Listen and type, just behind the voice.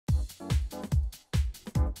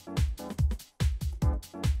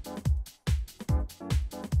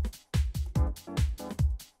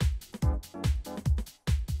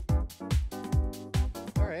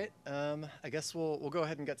guess we'll go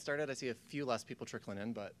ahead and get started. I see a few less people trickling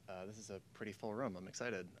in, but this is a pretty full room. I'm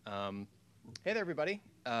excited. Hey there, everybody.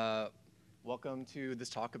 Welcome to this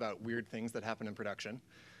talk about weird things that happen in production.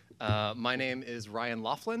 My name is Ryan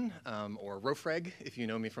Laughlin, or Rofreg, if you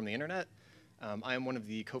know me from the internet. I am one of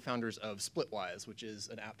the co-founders of Splitwise, which is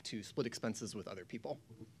an app to split expenses with other people.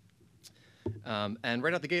 And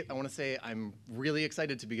right out the gate, I want to say I'm really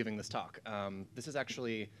excited to be giving this talk. This is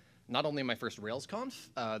actually not only my first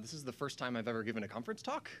RailsConf, this is the first time I've ever given a conference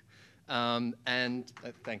talk.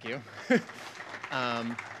 Thank you.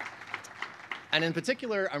 And in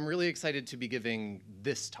particular, I'm really excited to be giving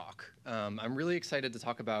this talk. I'm really excited to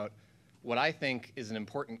talk about what I think is an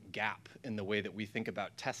important gap in the way that we think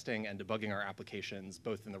about testing and debugging our applications,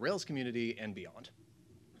 both in the Rails community and beyond.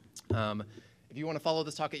 If you want to follow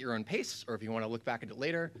this talk at your own pace, or if you want to look back at it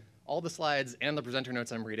later, all the slides and the presenter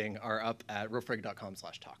notes I'm reading are up at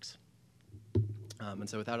rofreg.com/talks. And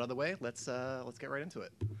so with that out of the way, let's get right into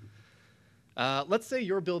it. Let's say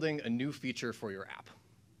you're building a new feature for your app.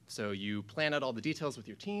 So you plan out all the details with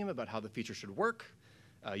your team about how the feature should work.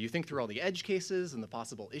 You think through all the edge cases and the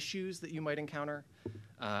possible issues that you might encounter.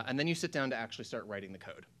 And then you sit down to actually start writing the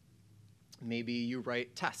code. Maybe you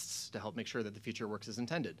write tests to help make sure that the feature works as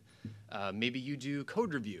intended. Maybe you do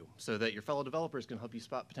code review so that your fellow developers can help you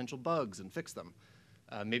spot potential bugs and fix them.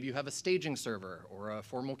 Maybe you have a staging server or a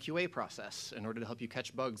formal QA process in order to help you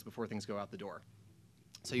catch bugs before things go out the door.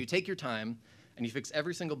 So you take your time and you fix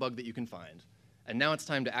every single bug that you can find. And now it's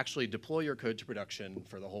time to actually deploy your code to production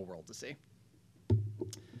for the whole world to see.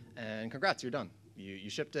 And congrats, you're done. You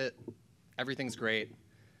shipped it. Everything's great.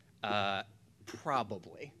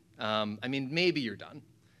 Probably. I mean, maybe you're done.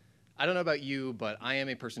 I don't know about you, but I am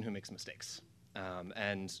a person who makes mistakes.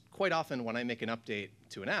 And quite often when I make an update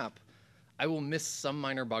to an app, I will miss some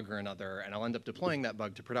minor bug or another, and I'll end up deploying that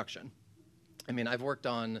bug to production. I mean, I've worked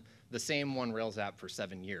on the same one Rails app for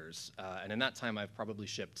 7 years, and in that time, I've probably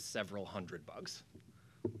shipped several hundred bugs.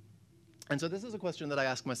 And so this is a question that I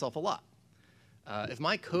ask myself a lot. If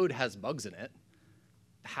my code has bugs in it,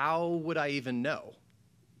 how would I even know?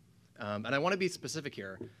 And I want to be specific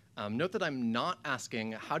here. Note that I'm not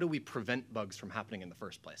asking how do we prevent bugs from happening in the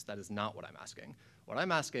first place. That is not what I'm asking. What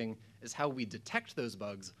I'm asking is how we detect those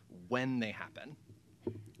bugs when they happen.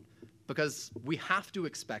 Because we have to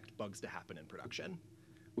expect bugs to happen in production.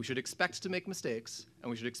 We should expect to make mistakes, and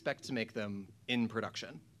we should expect to make them in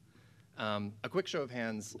production. A quick show of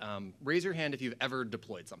hands. Raise your hand if you've ever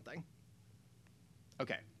deployed something.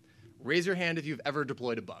 OK. Raise your hand if you've ever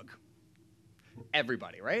deployed a bug.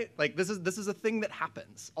 Everybody, right? Like this is a thing that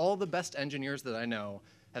happens. All the best engineers that I know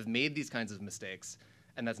have made these kinds of mistakes,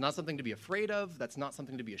 and that's not something to be afraid of. That's not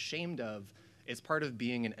something to be ashamed of. It's part of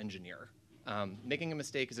being an engineer. Making a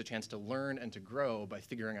mistake is a chance to learn and to grow by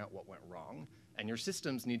figuring out what went wrong, and your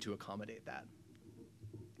systems need to accommodate that.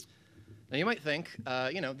 Now you might think,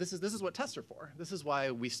 this is what tests are for. This is why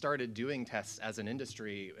we started doing tests as an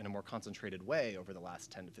industry in a more concentrated way over the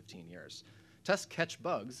last 10 to 15 years. Tests catch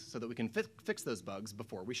bugs so that we can fix those bugs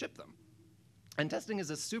before we ship them. And testing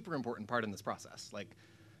is a super important part in this process. Like,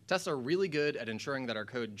 tests are really good at ensuring that our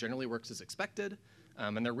code generally works as expected,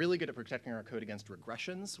 and they're really good at protecting our code against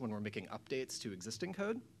regressions when we're making updates to existing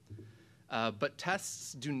code. But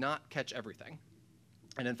tests do not catch everything.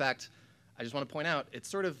 And in fact, I just want to point out, it's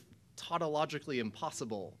sort of tautologically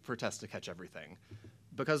impossible for tests to catch everything,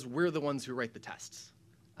 because we're the ones who write the tests.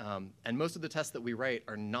 And most of the tests that we write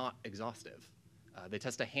are not exhaustive. They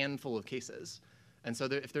test a handful of cases. And so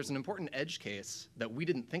if there's an important edge case that we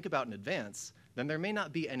didn't think about in advance, then there may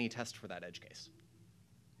not be any test for that edge case.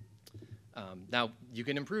 Now, you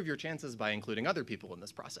can improve your chances by including other people in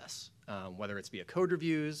this process, whether it's via code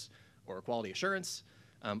reviews or quality assurance.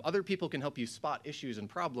 Other people can help you spot issues and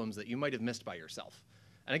problems that you might have missed by yourself.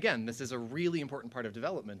 And again, this is a really important part of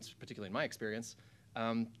development, particularly in my experience.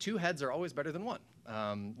 2 heads are always better than 1.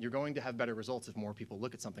 You're going to have better results if more people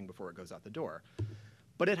look at something before it goes out the door.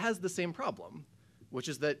 But it has the same problem, which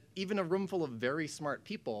is that even a room full of very smart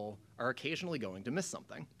people are occasionally going to miss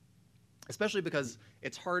something, especially because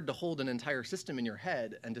it's hard to hold an entire system in your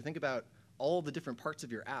head and to think about all the different parts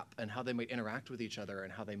of your app and how they might interact with each other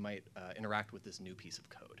and how they might interact with this new piece of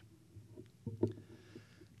code.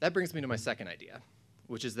 That brings me to my second idea,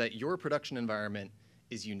 which is that your production environment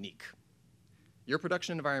is unique. Your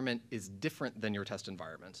production environment is different than your test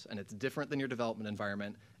environment, and it's different than your development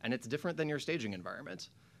environment, and it's different than your staging environment.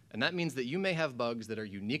 And that means that you may have bugs that are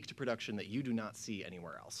unique to production that you do not see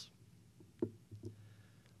anywhere else.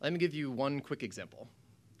 Let me give you one quick example.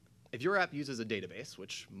 If your app uses a database,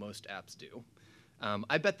 which most apps do,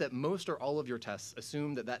 I bet that most or all of your tests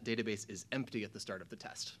assume that that database is empty at the start of the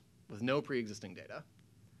test, with no pre-existing data.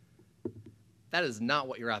 That is not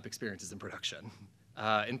what your app experiences in production.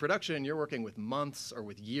 In production, you're working with months or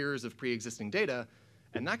with years of pre-existing data,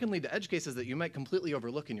 and that can lead to edge cases that you might completely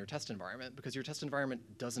overlook in your test environment because your test environment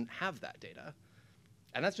doesn't have that data.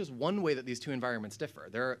 And that's just one way that these two environments differ.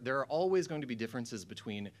 There are always going to be differences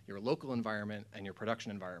between your local environment and your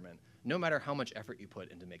production environment, no matter how much effort you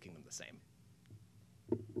put into making them the same.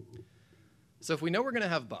 So if we know we're going to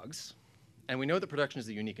have bugs, and we know that production is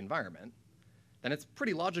a unique environment, then it's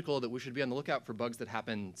pretty logical that we should be on the lookout for bugs that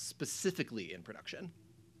happen specifically in production.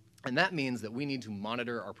 And that means that we need to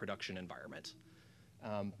monitor our production environment.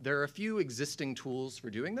 There are a few existing tools for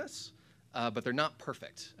doing this, but they're not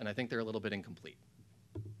perfect, and I think they're a little bit incomplete.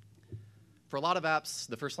 For a lot of apps,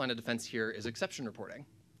 the first line of defense here is exception reporting.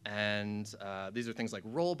 And these are things like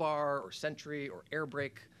Rollbar or Sentry or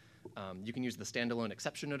Airbrake. You can use the standalone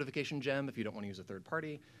exception notification gem if you don't want to use a third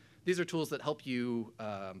party. These are tools that help you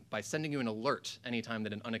by sending you an alert anytime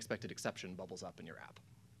that an unexpected exception bubbles up in your app.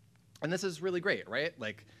 And this is really great, right?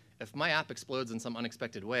 Like, if my app explodes in some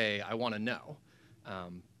unexpected way, I want to know.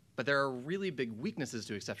 But there are really big weaknesses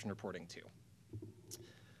to exception reporting, too.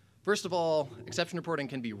 First of all, exception reporting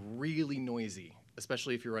can be really noisy,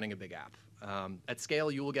 especially if you're running a big app. At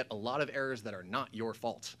scale, you will get a lot of errors that are not your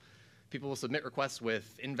fault. People will submit requests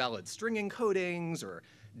with invalid string encodings or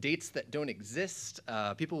dates that don't exist.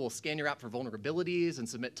 People will scan your app for vulnerabilities and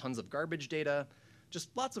submit tons of garbage data.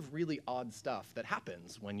 Just lots of really odd stuff that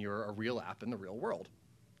happens when you're a real app in the real world.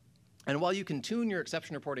 And while you can tune your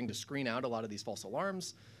exception reporting to screen out a lot of these false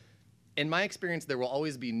alarms, in my experience, there will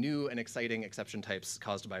always be new and exciting exception types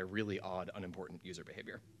caused by really odd, unimportant user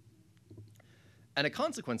behavior. And a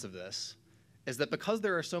consequence of this is that because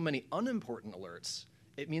there are so many unimportant alerts,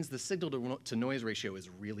 it means the signal to noise ratio is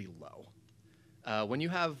really low. When you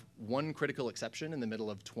have one critical exception in the middle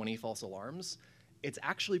of 20 false alarms, it's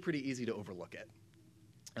actually pretty easy to overlook it.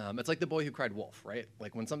 It's like the boy who cried wolf, right?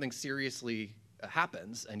 Like when something seriously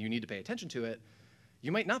happens and you need to pay attention to it,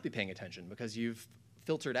 you might not be paying attention because you've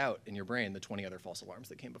filtered out in your brain the 20 other false alarms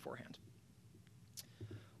that came beforehand.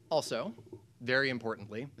 Also, very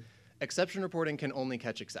importantly, exception reporting can only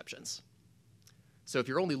catch exceptions. So if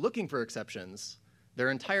you're only looking for exceptions, there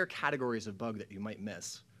are entire categories of bug that you might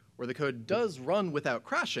miss, where the code does run without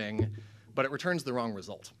crashing, but it returns the wrong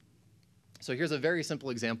result. So here's a very simple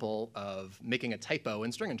example of making a typo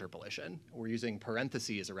in string interpolation. We're using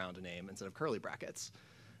parentheses around a name instead of curly brackets.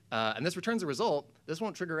 And this returns a result. This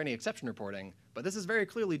won't trigger any exception reporting, but this is very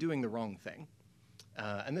clearly doing the wrong thing.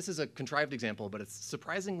 And this is a contrived example, but it's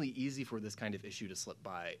surprisingly easy for this kind of issue to slip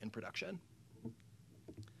by in production.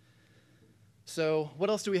 So what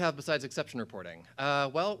else do we have besides exception reporting?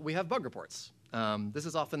 Well, we have bug reports. This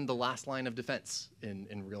is often the last line of defense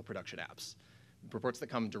in real production apps. Reports that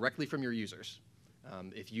come directly from your users.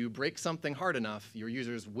 If you break something hard enough, your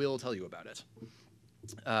users will tell you about it.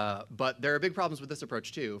 But there are big problems with this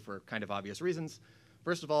approach, too, for kind of obvious reasons.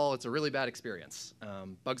 First of all, it's a really bad experience.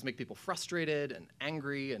 Bugs make people frustrated and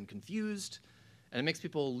angry and confused, and it makes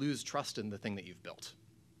people lose trust in the thing that you've built.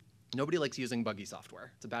 Nobody likes using buggy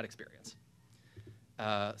software. It's a bad experience.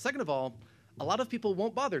 Second of all, a lot of people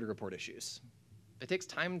won't bother to report issues. It takes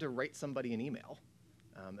time to write somebody an email.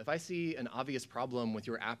 If I see an obvious problem with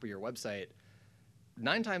your app or your website,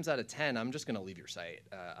 9 times out of 10, I'm just going to leave your site.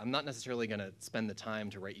 I'm not necessarily going to spend the time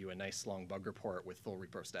to write you a nice long bug report with full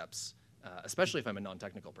repro steps, especially if I'm a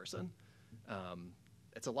non-technical person.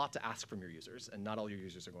 It's a lot to ask from your users, and not all your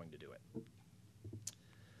users are going to do it.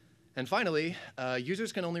 And finally,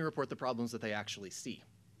 users can only report the problems that they actually see.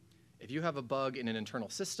 If you have a bug in an internal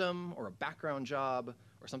system or a background job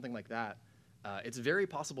or something like that, it's very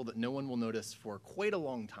possible that no one will notice for quite a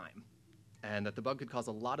long time, and that the bug could cause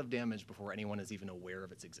a lot of damage before anyone is even aware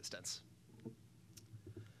of its existence.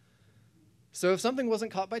 So if something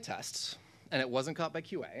wasn't caught by tests, and it wasn't caught by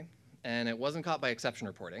QA, and it wasn't caught by exception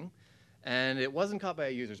reporting, and it wasn't caught by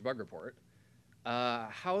a user's bug report,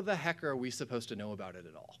 how the heck are we supposed to know about it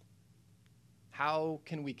at all? How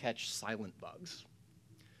can we catch silent bugs?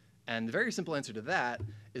 And the very simple answer to that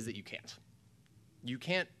is that you can't. You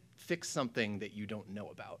can't fix something that you don't know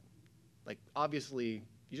about. Like, obviously,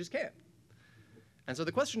 you just can't. And so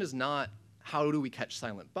the question is not, how do we catch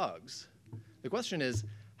silent bugs? The question is,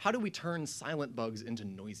 how do we turn silent bugs into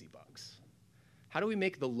noisy bugs? How do we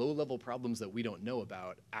make the low-level problems that we don't know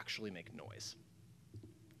about actually make noise?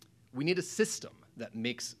 We need a system that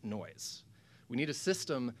makes noise. We need a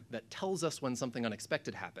system that tells us when something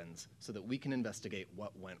unexpected happens so that we can investigate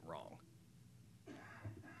what went wrong.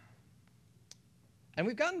 And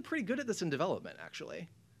we've gotten pretty good at this in development, actually.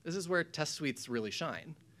 This is where test suites really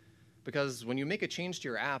shine. Because when you make a change to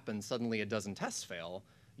your app and suddenly a dozen tests fail,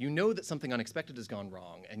 you know that something unexpected has gone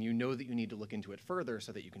wrong, and you know that you need to look into it further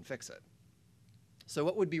so that you can fix it. So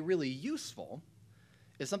what would be really useful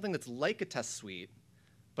is something that's like a test suite,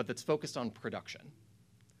 but that's focused on production.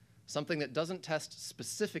 Something that doesn't test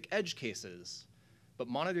specific edge cases, but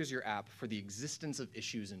monitors your app for the existence of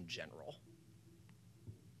issues in general.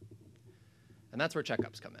 And that's where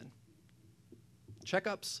checkups come in.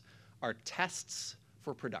 Checkups are tests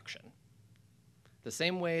for production. The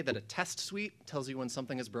same way that a test suite tells you when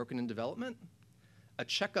something has broken in development, a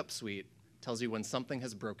checkup suite tells you when something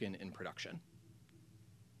has broken in production.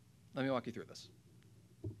 Let me walk you through this.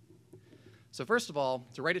 So first of all,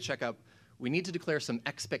 to write a checkup, we need to declare some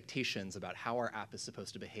expectations about how our app is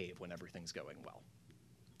supposed to behave when everything's going well.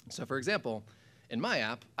 So for example, in my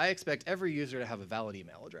app, I expect every user to have a valid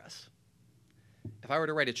email address. If I were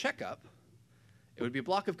to write a checkup, it would be a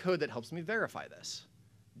block of code that helps me verify this.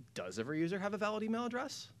 Does every user have a valid email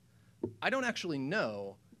address? I don't actually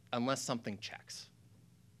know unless something checks.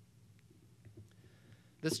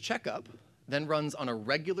 This checkup then runs on a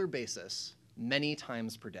regular basis many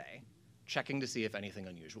times per day, checking to see if anything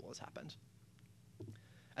unusual has happened.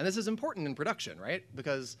 And this is important in production, right?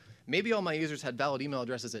 Because maybe all my users had valid email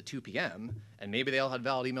addresses at 2 p.m., and maybe they all had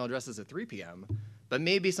valid email addresses at 3 p.m., but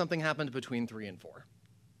maybe something happened between 3 and 4.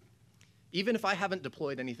 Even if I haven't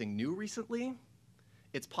deployed anything new recently,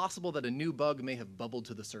 it's possible that a new bug may have bubbled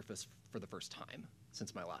to the surface for the first time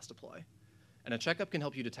since my last deploy. And a checkup can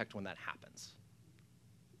help you detect when that happens.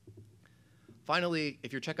 Finally,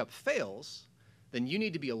 if your checkup fails, then you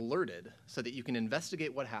need to be alerted so that you can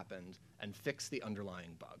investigate what happened and fix the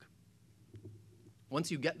underlying bug.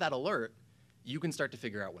 Once you get that alert, you can start to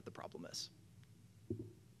figure out what the problem is.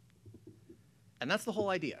 And that's the whole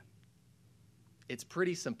idea. It's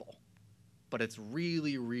pretty simple, but it's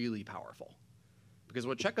really, really powerful. Because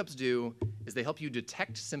what checkups do is they help you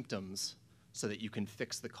detect symptoms so that you can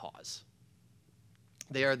fix the cause.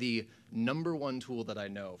 They are the #1 tool that I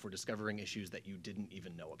know for discovering issues that you didn't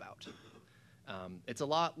even know about. It's a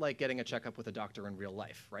lot like getting a checkup with a doctor in real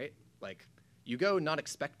life, right? Like, you go not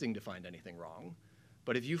expecting to find anything wrong,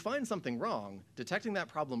 but if you find something wrong, detecting that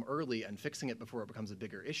problem early and fixing it before it becomes a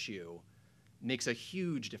bigger issue makes a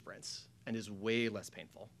huge difference and is way less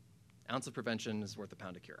painful. An ounce of prevention is worth a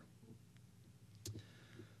pound of cure.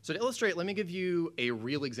 So to illustrate, let me give you a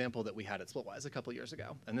real example that we had at Splitwise a couple years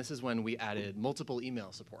ago. And this is when we added multiple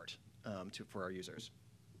email support for our users.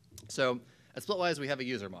 So at Splitwise, we have a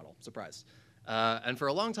user model, surprise. And for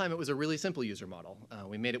a long time, it was a really simple user model.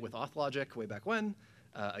 We made it with auth logic way back when.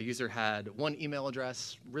 A user had one email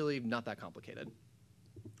address, really not that complicated.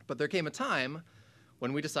 But there came a time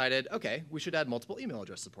when we decided, okay, we should add multiple email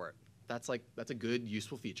address support. That's a good,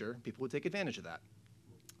 useful feature. People would take advantage of that.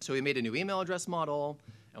 So we made a new email address model,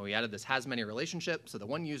 and we added this has many relationship so that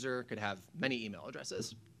one user could have many email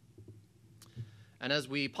addresses. And as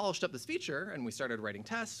we polished up this feature and we started writing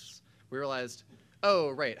tests, we realized, oh,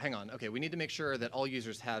 right, hang on. Okay, we need to make sure that all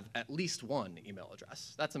users have at least one email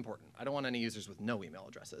address. That's important. I don't want any users with no email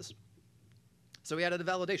addresses. So we added a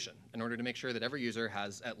validation in order to make sure that every user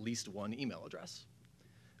has at least one email address.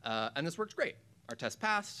 And this worked great. Our test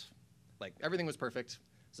passed. Like, everything was perfect.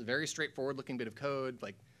 It's a very straightforward looking bit of code.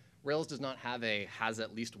 Like, Rails does not have a has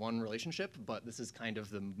at least one relationship, but this is kind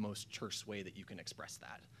of the most terse way that you can express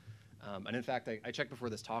that. And in fact, I checked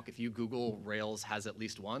before this talk, if you Google Rails has at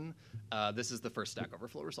least one, this is the first Stack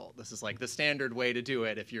Overflow result. This is like the standard way to do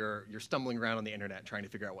it if you're stumbling around on the internet trying to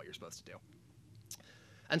figure out what you're supposed to do.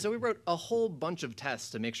 And so we wrote a whole bunch of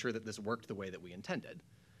tests to make sure that this worked the way that we intended.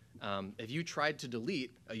 If you tried to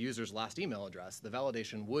delete a user's last email address, the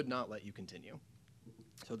validation would not let you continue.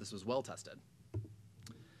 So this was well tested.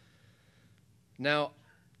 Now,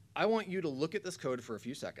 I want you to look at this code for a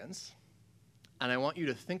few seconds, and I want you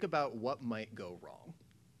to think about what might go wrong.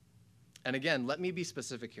 And again, let me be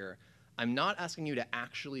specific here. I'm not asking you to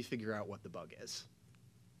actually figure out what the bug is.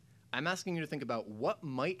 I'm asking you to think about what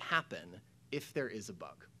might happen if there is a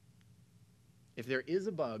bug. If there is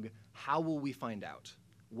a bug, how will we find out?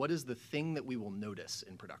 What is the thing that we will notice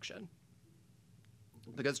in production?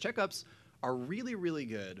 Because checkups are really, really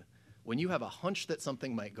good when you have a hunch that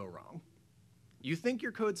something might go wrong. You think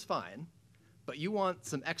your code's fine, but you want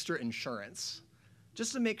some extra insurance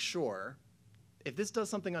just to make sure if this does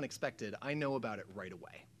something unexpected, I know about it right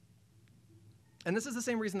away. And this is the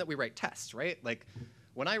same reason that we write tests, right? Like,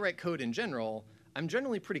 when I write code in general, I'm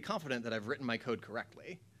generally pretty confident that I've written my code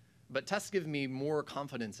correctly, but tests give me more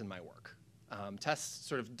confidence in my work. Tests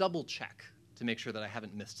sort of double check to make sure that I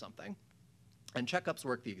haven't missed something. And checkups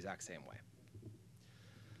work the exact same way.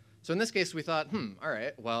 So in this case, we thought, all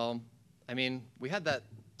right, well, I mean, we had that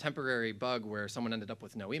temporary bug where someone ended up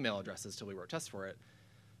with no email addresses till we wrote tests for it.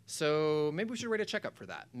 So maybe we should write a checkup for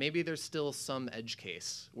that. Maybe there's still some edge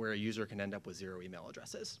case where a user can end up with 0 email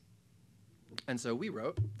addresses. And so we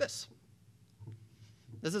wrote this.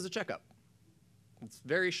 This is a checkup. It's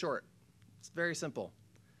very short. It's very simple.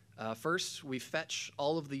 First, we fetch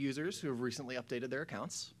all of the users who have recently updated their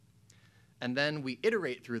accounts. And then we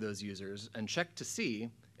iterate through those users and check to see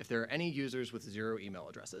if there are any users with 0 email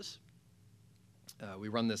addresses. We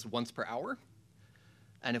run this once per hour.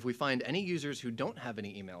 And if we find any users who don't have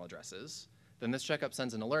any email addresses, then this checkup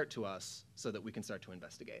sends an alert to us so that we can start to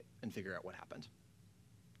investigate and figure out what happened.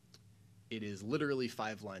 It is literally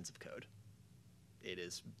 5 lines of code. It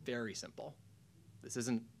is very simple. This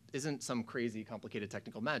isn't some crazy complicated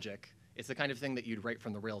technical magic. It's the kind of thing that you'd write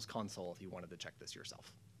from the Rails console if you wanted to check this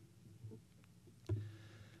yourself.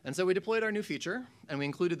 And so we deployed our new feature, and we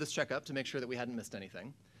included this checkup to make sure that we hadn't missed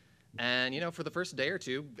anything. And for the first day or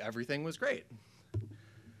two, everything was great.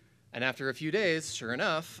 And after a few days, sure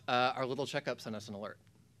enough, our little checkup sent us an alert.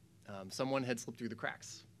 Someone had slipped through the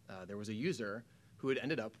cracks. There was a user who had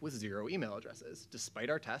ended up with 0 email addresses, despite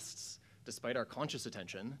our tests, despite our conscious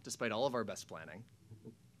attention, despite all of our best planning.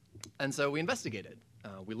 And so we investigated.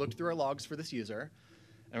 We looked through our logs for this user,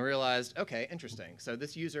 and we realized, OK, interesting. So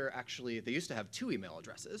this user actually, they used to have 2 email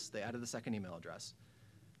addresses. They added the second email address.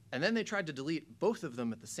 And then they tried to delete both of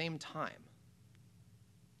them at the same time.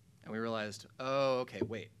 And we realized, oh, OK,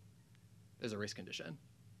 wait. There's a race condition,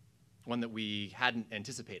 one that we hadn't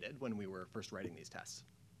anticipated when we were first writing these tests.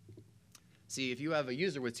 See, if you have a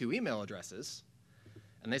user with 2 email addresses,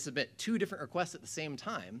 and they submit 2 different requests at the same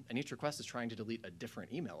time, and each request is trying to delete a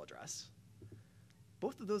different email address,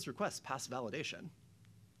 both of those requests pass validation.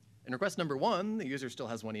 In request number 1, the user still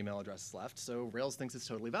has 1 email address left, so Rails thinks it's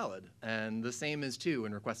totally valid. And the same is 2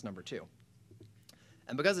 in request number 2.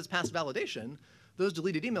 And because it's passed validation, those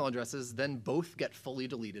deleted email addresses then both get fully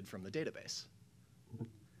deleted from the database.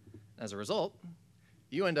 As a result,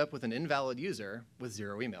 you end up with an invalid user with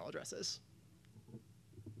 0 email addresses.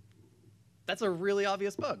 That's a really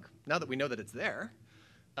obvious bug, now that we know that it's there.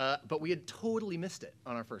 But we had totally missed it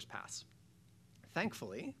on our first pass.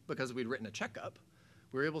 Thankfully, because we'd written a checkup,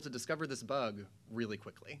 we were able to discover this bug really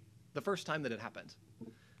quickly, the first time that it happened.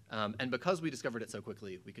 And because we discovered it so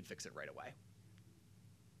quickly, we could fix it right away.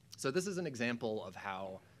 So this is an example of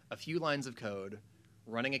how a few lines of code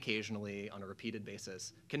running occasionally on a repeated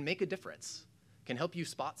basis can make a difference, can help you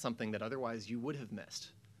spot something that otherwise you would have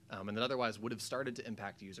missed, and that otherwise would have started to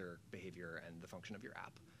impact user behavior and the function of your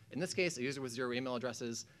app. In this case, a user with 0 email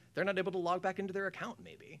addresses, they're not able to log back into their account,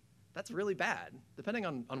 maybe. That's really bad. Depending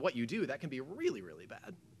on what you do, that can be really, really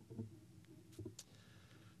bad.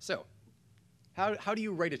 So how do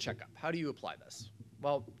you write a checkup? How do you apply this?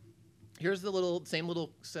 Well, here's the same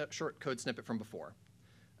little short code snippet from before.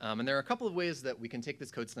 And there are a couple of ways that we can take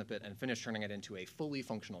this code snippet and finish turning it into a fully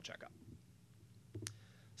functional checkup.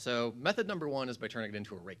 So method number 1 is by turning it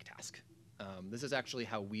into a rake task. This is actually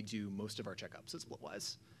how we do most of our checkups at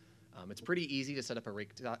Splitwise. It's pretty easy to set up a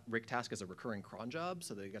rake task as a recurring cron job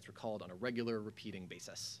so that it gets recalled on a regular, repeating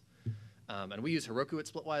basis. And we use Heroku at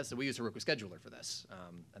Splitwise, so we use Heroku Scheduler for this.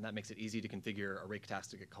 And that makes it easy to configure a rake task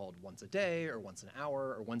to get called once a day, or once an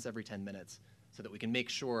hour, or once every 10 minutes, so that we can make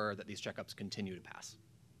sure that these checkups continue to pass.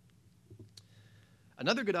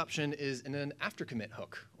 Another good option is in an after commit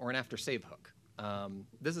hook, or an after save hook.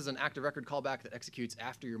 This is an active record callback that executes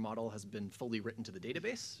after your model has been fully written to the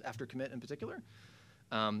database, after commit in particular.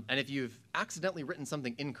 And if you've accidentally written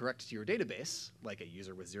something incorrect to your database, like a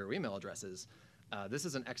user with 0 email addresses, this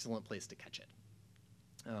is an excellent place to catch it.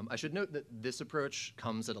 I should note that this approach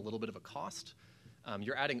comes at a little bit of a cost.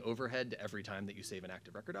 You're adding overhead to every time that you save an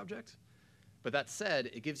active record object. But that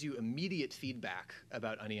said, it gives you immediate feedback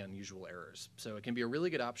about any unusual errors. So it can be a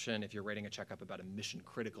really good option if you're writing a checkup about a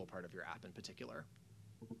mission-critical part of your app in particular.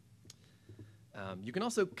 You can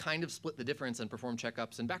also kind of split the difference and perform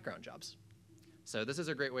checkups in background jobs. So this is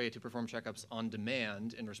a great way to perform checkups on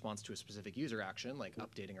demand in response to a specific user action, like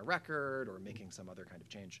updating a record or making some other kind of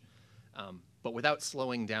change, but without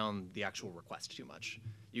slowing down the actual request too much.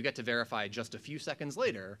 You get to verify just a few seconds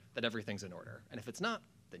later that everything's in order. And if it's not,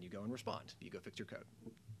 then you go and respond. You go fix your code.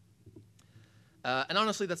 And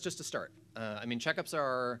honestly, that's just a start. I mean, checkups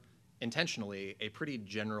are intentionally a pretty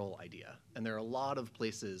general idea. And there are a lot of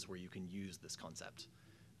places where you can use this concept.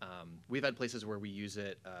 We've had places where we use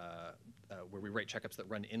it, where we write checkups that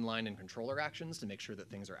run inline in controller actions to make sure that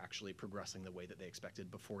things are actually progressing the way that they expected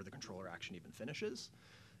before the controller action even finishes.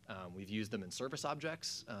 We've used them in service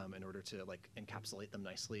objects in order to encapsulate them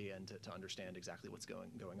nicely and to understand exactly what's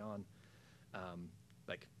going on.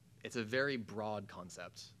 It's a very broad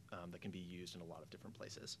concept that can be used in a lot of different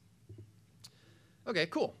places. OK,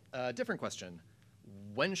 cool. Different question.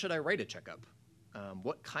 when should I write a checkup?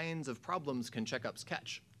 What kinds of problems can checkups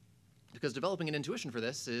catch? Because developing an intuition for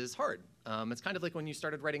this is hard. It's kind of like when you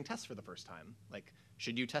started writing tests for the first time. Like,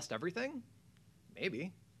 should you test everything?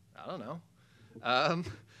 Maybe. I don't know.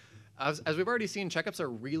 As we've already seen, checkups are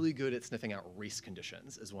really good at sniffing out race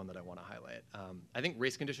conditions is one that I want to highlight. I think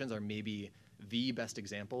race conditions are maybe the best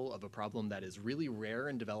example of a problem that is really rare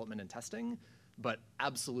in development and testing, but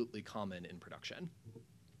absolutely common in production.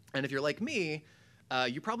 And if you're like me,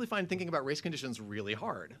 you probably find thinking about race conditions really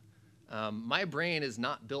hard. My brain is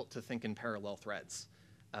not built to think in parallel threads,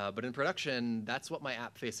 but in production, that's what my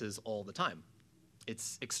app faces all the time.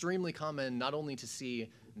 It's extremely common not only to see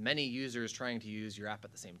many users trying to use your app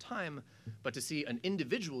at the same time, but to see an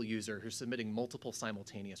individual user who's submitting multiple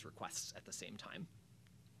simultaneous requests at the same time.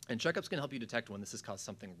 And checkups can help you detect when this has caused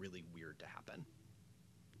something really weird to happen.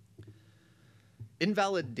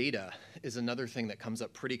 Invalid data is another thing that comes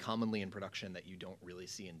up pretty commonly in production that you don't really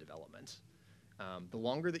see in development. The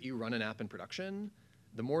longer that you run an app in production,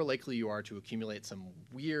 the more likely you are to accumulate some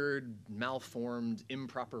weird, malformed,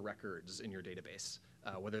 improper records in your database,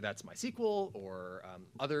 whether that's MySQL or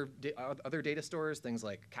other data stores, things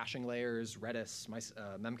like caching layers, Redis,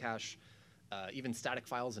 Memcache, even static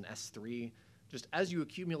files in S3. Just as you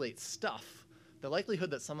accumulate stuff, the likelihood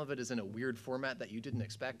that some of it is in a weird format that you didn't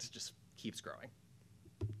expect just keeps growing.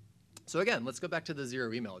 So again, let's go back to the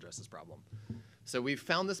 0 email addresses problem. So we've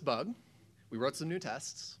found this bug. We wrote some new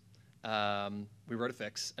tests. We wrote a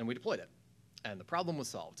fix, and we deployed it. And the problem was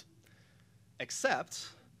solved. Except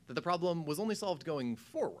that the problem was only solved going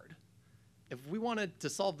forward. If we wanted to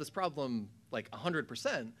solve this problem like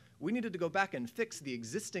 100%, we needed to go back and fix the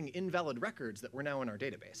existing invalid records that were now in our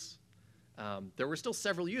database. There were still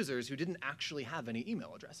several users who didn't actually have any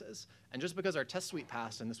email addresses. And just because our test suite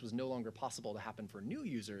passed and this was no longer possible to happen for new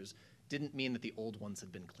users didn't mean that the old ones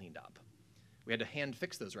had been cleaned up. We had to hand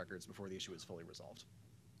fix those records before the issue was fully resolved.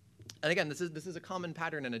 And again, this is a common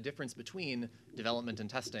pattern and a difference between development and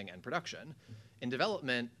testing and production. In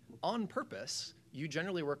development, on purpose, you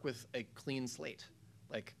generally work with a clean slate.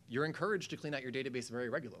 Like, you're encouraged to clean out your database very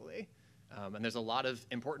regularly. And there's a lot of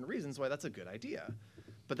important reasons why that's a good idea.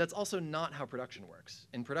 But that's also not how production works.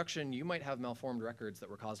 In production, you might have malformed records that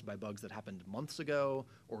were caused by bugs that happened months ago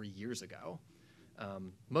or years ago.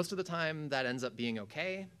 Most of the time, that ends up being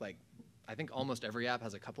okay. Like, I think almost every app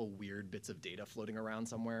has a couple weird bits of data floating around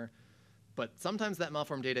somewhere. But sometimes that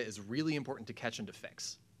malformed data is really important to catch and to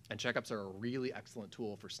fix. And checkups are a really excellent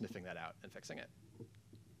tool for sniffing that out and fixing it.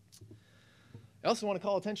 I also want to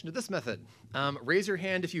call attention to this method. Raise your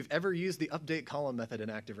hand if you've ever used the update column method in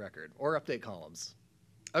Active Record, or update columns.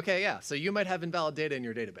 Okay, yeah, so you might have invalid data in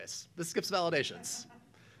your database. This skips validations.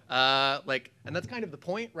 And that's kind of the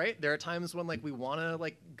point, right? There are times when we want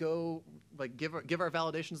to go give our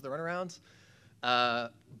validations the runaround.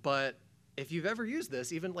 But if you've ever used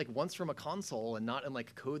this, even once from a console and not in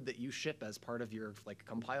code that you ship as part of your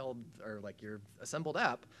compiled or your assembled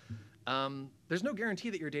app, there's no guarantee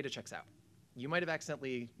that your data checks out. You might have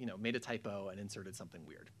accidentally made a typo and inserted something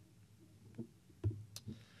weird.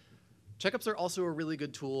 Checkups are also a really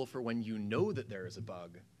good tool for when you know that there is a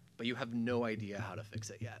bug, but you have no idea how to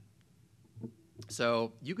fix it yet.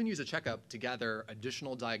 So you can use a checkup to gather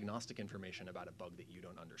additional diagnostic information about a bug that you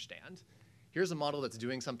don't understand. Here's a model that's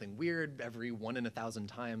doing something weird every 1 in 1,000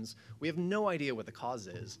 times. We have no idea what the cause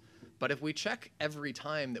is, but if we check every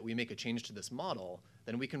time that we make a change to this model,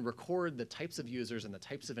 then we can record the types of users and the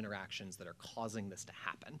types of interactions that are causing this to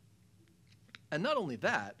happen. And not only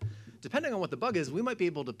that, depending on what the bug is, we might be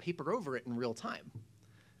able to paper over it in real time.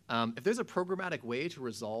 If there's a programmatic way to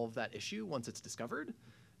resolve that issue once it's discovered,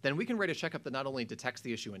 then we can write a checkup that not only detects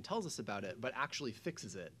the issue and tells us about it, but actually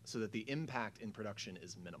fixes it so that the impact in production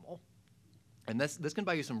is minimal. And this can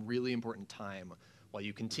buy you some really important time while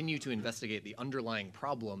you continue to investigate the underlying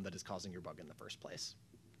problem that is causing your bug in the first place.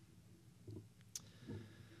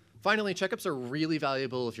 Finally, checkups are really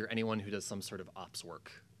valuable if you're anyone who does some sort of ops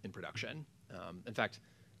work in production. In fact,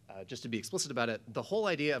 just to be explicit about it, the whole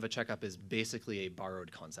idea of a checkup is basically a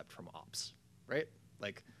borrowed concept from ops, right?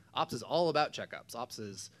 Ops is all about checkups. Ops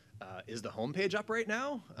is the homepage up right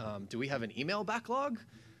now? Do we have an email backlog?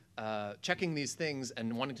 Checking these things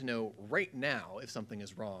and wanting to know right now if something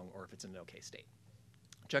is wrong or if it's in an okay state.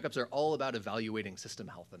 Checkups are all about evaluating system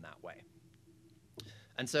health in that way.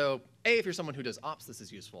 And so, A, if you're someone who does ops, this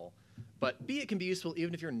is useful. But B, it can be useful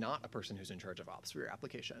even if you're not a person who's in charge of ops for your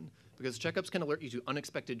application, because checkups can alert you to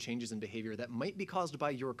unexpected changes in behavior that might be caused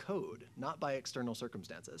by your code, not by external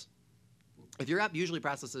circumstances. If your app usually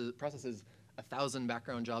processes 1,000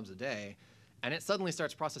 background jobs a day, and it suddenly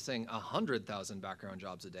starts processing 100,000 background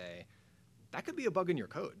jobs a day, that could be a bug in your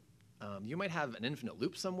code. You might have an infinite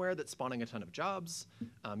loop somewhere that's spawning a ton of jobs.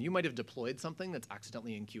 You might have deployed something that's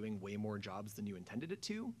accidentally enqueuing way more jobs than you intended it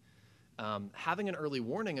to. Having an early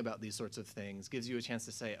warning about these sorts of things gives you a chance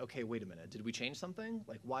to say, okay, wait a minute, did we change something?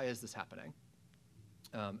 Like, why is this happening?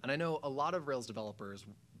 And I know a lot of Rails developers,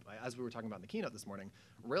 as we were talking about in the keynote this morning,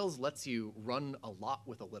 Rails lets you run a lot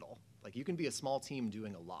with a little. Like, you can be a small team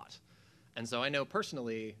doing a lot. And so I know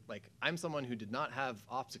personally, like, I'm someone who did not have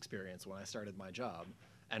ops experience when I started my job,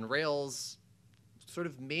 and Rails sort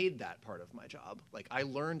of made that part of my job. Like, I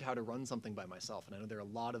learned how to run something by myself, and I know there are a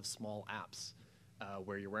lot of small apps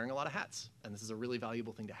where you're wearing a lot of hats, and this is a really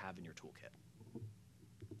valuable thing to have in your toolkit.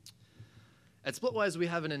 At Splitwise, we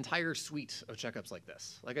have an entire suite of checkups like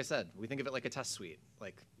this. Like I said, we think of it like a test suite.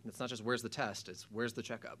 Like, it's not just where's the test, it's where's the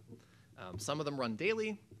checkup. Some of them run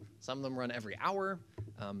daily, some of them run every hour,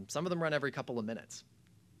 some of them run every couple of minutes.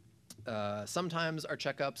 Sometimes our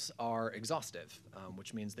checkups are exhaustive,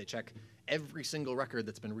 which means they check every single record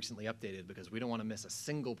that's been recently updated because we don't want to miss a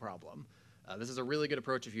single problem. This is a really good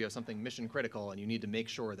approach if you have something mission critical and you need to make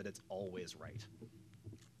sure that it's always right.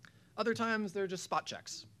 Other times, they're just spot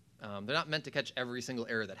checks. They're not meant to catch every single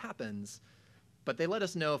error that happens, but they let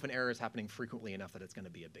us know if an error is happening frequently enough that it's going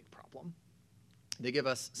to be a big problem. They give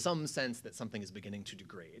us some sense that something is beginning to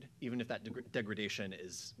degrade, even if that degradation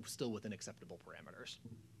is still within acceptable parameters.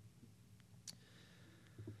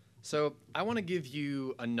 So I want to give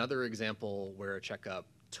you another example where a checkup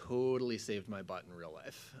totally saved my butt in real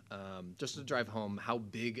life, just to drive home how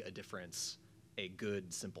big a difference a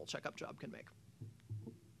good, simple checkup job can make.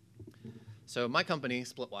 So my company,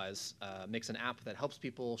 Splitwise, makes an app that helps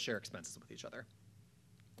people share expenses with each other.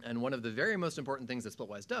 And one of the very most important things that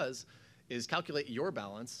Splitwise does is calculate your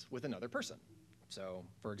balance with another person. So,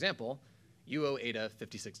 for example, you owe Ada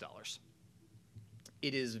 $56.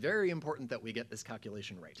 It is very important that we get this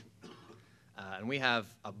calculation right. And we have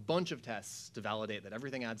a bunch of tests to validate that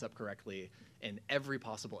everything adds up correctly in every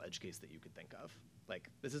possible edge case that you could think of. Like,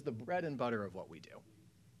 this is the bread and butter of what we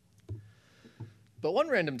do. But one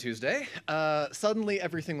random Tuesday, suddenly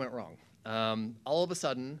everything went wrong. All of a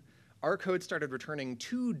sudden, our code started returning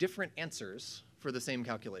 2 different answers for the same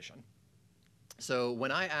calculation. So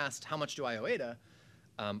when I asked, how much do I owe Ada,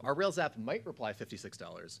 our Rails app might reply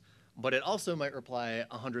 $56, but it also might reply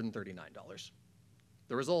 $139.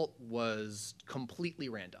 The result was completely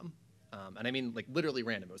random. And I mean, like, literally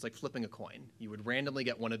random. It was like flipping a coin. You would randomly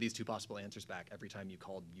get one of these 2 possible answers back every time you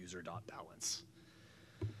called user.balance.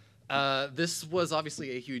 This was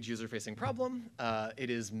obviously a huge user-facing problem. It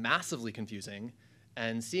is massively confusing,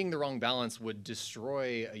 and seeing the wrong balance would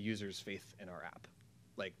destroy a user's faith in our app.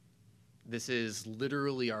 Like, this is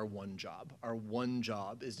literally our one job. Our one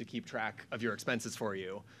job is to keep track of your expenses for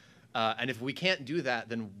you. And if we can't do that,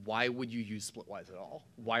 then why would you use Splitwise at all?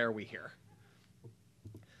 Why are we here?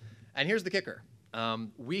 And here's the kicker.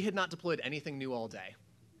 We had not deployed anything new all day.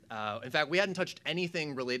 In fact, we hadn't touched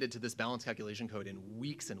anything related to this balance calculation code in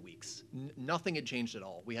weeks and weeks. Nothing had changed at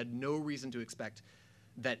all. We had no reason to expect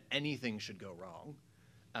that anything should go wrong.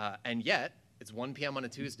 And yet, it's 1 p.m. on a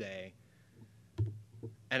Tuesday,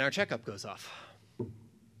 and our checkup goes off.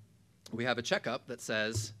 We have a checkup that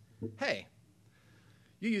says, hey,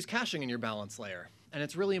 you use caching in your balance layer, and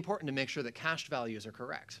it's really important to make sure that cached values are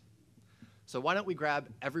correct. So why don't we grab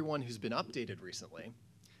everyone who's been updated recently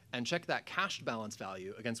and check that cached balance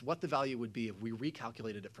value against what the value would be if we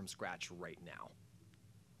recalculated it from scratch right now.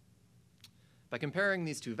 By comparing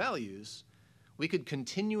these 2 values, we could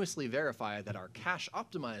continuously verify that our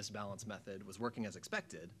cache-optimized balance method was working as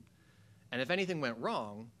expected, and if anything went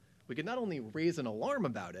wrong, we could not only raise an alarm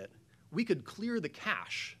about it, we could clear the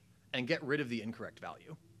cache and get rid of the incorrect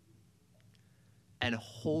value. And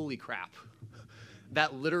holy crap,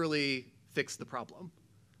 that literally fixed the problem.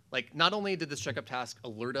 Like, not only did this checkup task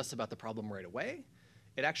alert us about the problem right away,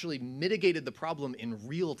 it actually mitigated the problem in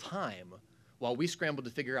real time while we scrambled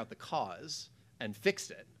to figure out the cause and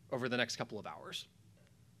fixed it over the next couple of hours.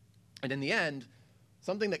 And in the end,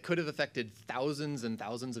 something that could have affected thousands and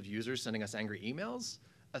thousands of users sending us angry emails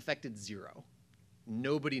affected 0.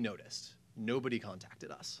 Nobody noticed. Nobody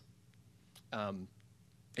contacted us.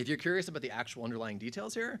 If you're curious about the actual underlying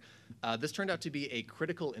details here, this turned out to be a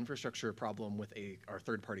critical infrastructure problem with our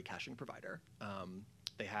third-party caching provider.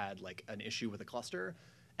 They had like an issue with a cluster,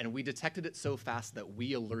 and we detected it so fast that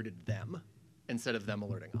we alerted them instead of them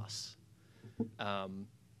alerting us.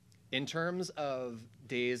 In terms of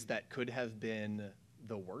days that could have been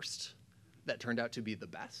the worst, that turned out to be the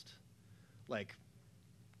best, like,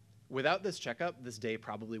 without this checkup, this day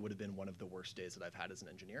probably would have been one of the worst days that I've had as an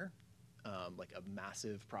engineer. Like a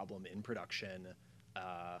massive problem in production.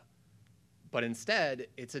 But instead,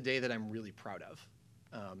 it's a day that I'm really proud of.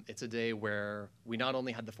 It's a day where we not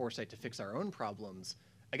only had the foresight to fix our own problems,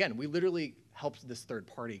 again, we literally helped this third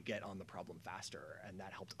party get on the problem faster, and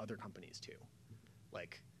that helped other companies too.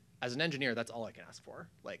 Like, as an engineer, that's all I can ask for.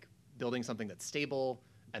 Like, building something that's stable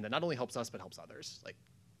and that not only helps us, but helps others. Like,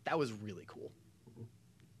 that was really cool.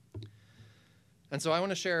 And so I want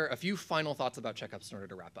to share a few final thoughts about checkups in order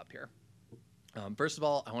to wrap up here. First of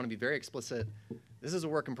all, I want to be very explicit. This is a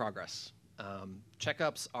work in progress.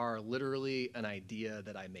 Checkups are literally an idea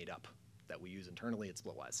that I made up that we use internally at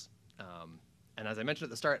Splitwise. And as I mentioned at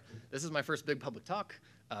the start, this is my first big public talk.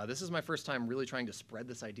 This is my first time really trying to spread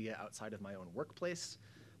this idea outside of my own workplace.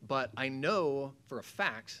 But I know for a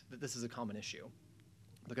fact that this is a common issue,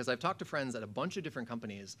 because I've talked to friends at a bunch of different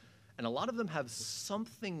companies, and a lot of them have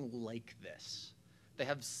something like this. They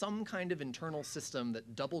have some kind of internal system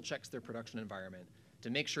that double checks their production environment to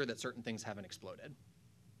make sure that certain things haven't exploded.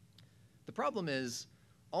 The problem is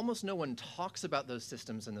almost no one talks about those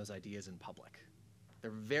systems and those ideas in public. They're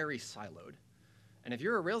very siloed. And if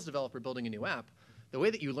you're a Rails developer building a new app, the way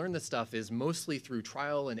that you learn this stuff is mostly through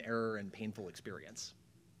trial and error and painful experience.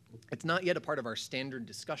 It's not yet a part of our standard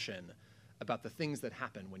discussion about the things that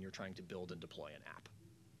happen when you're trying to build and deploy an app.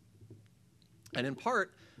 And in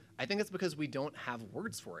part, I think it's because we don't have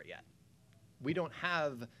words for it yet. We don't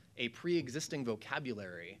have a pre-existing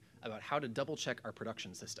vocabulary about how to double check our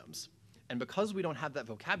production systems. And because we don't have that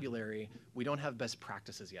vocabulary, we don't have best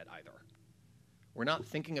practices yet either. We're not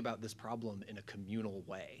thinking about this problem in a communal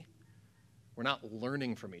way. We're not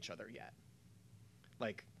learning from each other yet.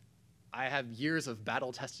 Like, I have years of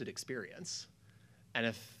battle-tested experience, and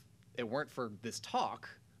if it weren't for this talk,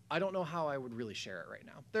 I don't know how I would really share it right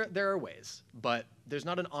now. There are ways, but there's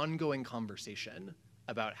not an ongoing conversation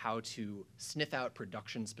about how to sniff out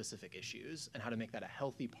production-specific issues and how to make that a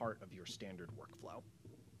healthy part of your standard workflow.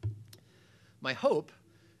 My hope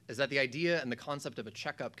is that the idea and the concept of a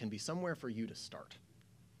checkup can be somewhere for you to start.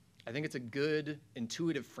 I think it's a good,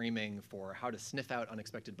 intuitive framing for how to sniff out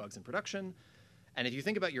unexpected bugs in production. And if you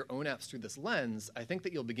think about your own apps through this lens, I think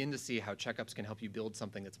that you'll begin to see how checkups can help you build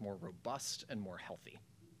something that's more robust and more healthy.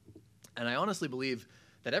 And I honestly believe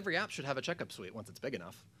that every app should have a checkup suite once it's big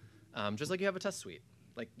enough, just like you have a test suite.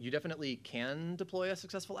 Like, you definitely can deploy a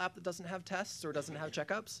successful app that doesn't have tests or doesn't have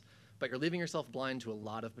checkups, but you're leaving yourself blind to a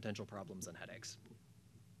lot of potential problems and headaches.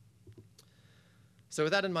 So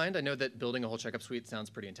with that in mind, I know that building a whole checkup suite sounds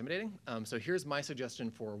pretty intimidating. So here's my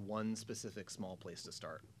suggestion for one specific small place to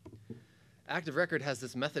start. Active Record has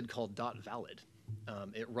this method called .valid.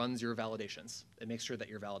 It runs your validations. It makes sure that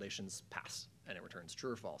your validations pass, and it returns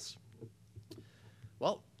true or false.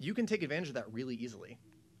 Well, you can take advantage of that really easily.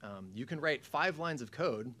 You can write 5 lines of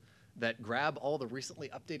code that grab all the recently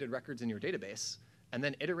updated records in your database and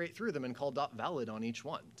then iterate through them and call .valid on each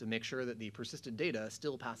one to make sure that the persisted data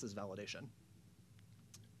still passes validation.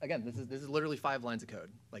 Again, this is literally 5 lines of code.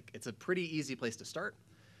 Like, it's a pretty easy place to start.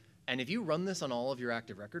 And if you run this on all of your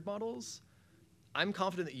active record models, I'm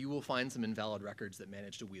confident that you will find some invalid records that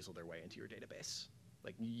manage to weasel their way into your database.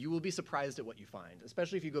 Like, you will be surprised at what you find,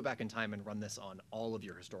 especially if you go back in time and run this on all of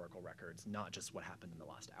your historical records, not just what happened in the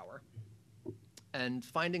last hour. And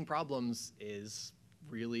finding problems is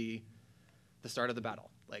really the start of the battle.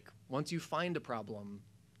 Like, once you find a problem,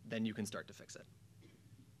 then you can start to fix it.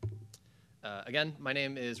 Again, my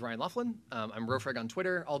name is Ryan Laughlin. I'm Rofreg on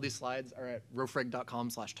Twitter. All these slides are at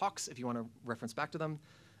rofreg.com/talks if you want to reference back to them.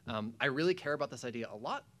 I really care about this idea a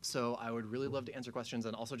lot, so I would really love to answer questions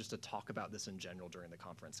and also just to talk about this in general during the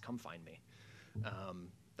conference. Come find me.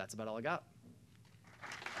 That's about all I got.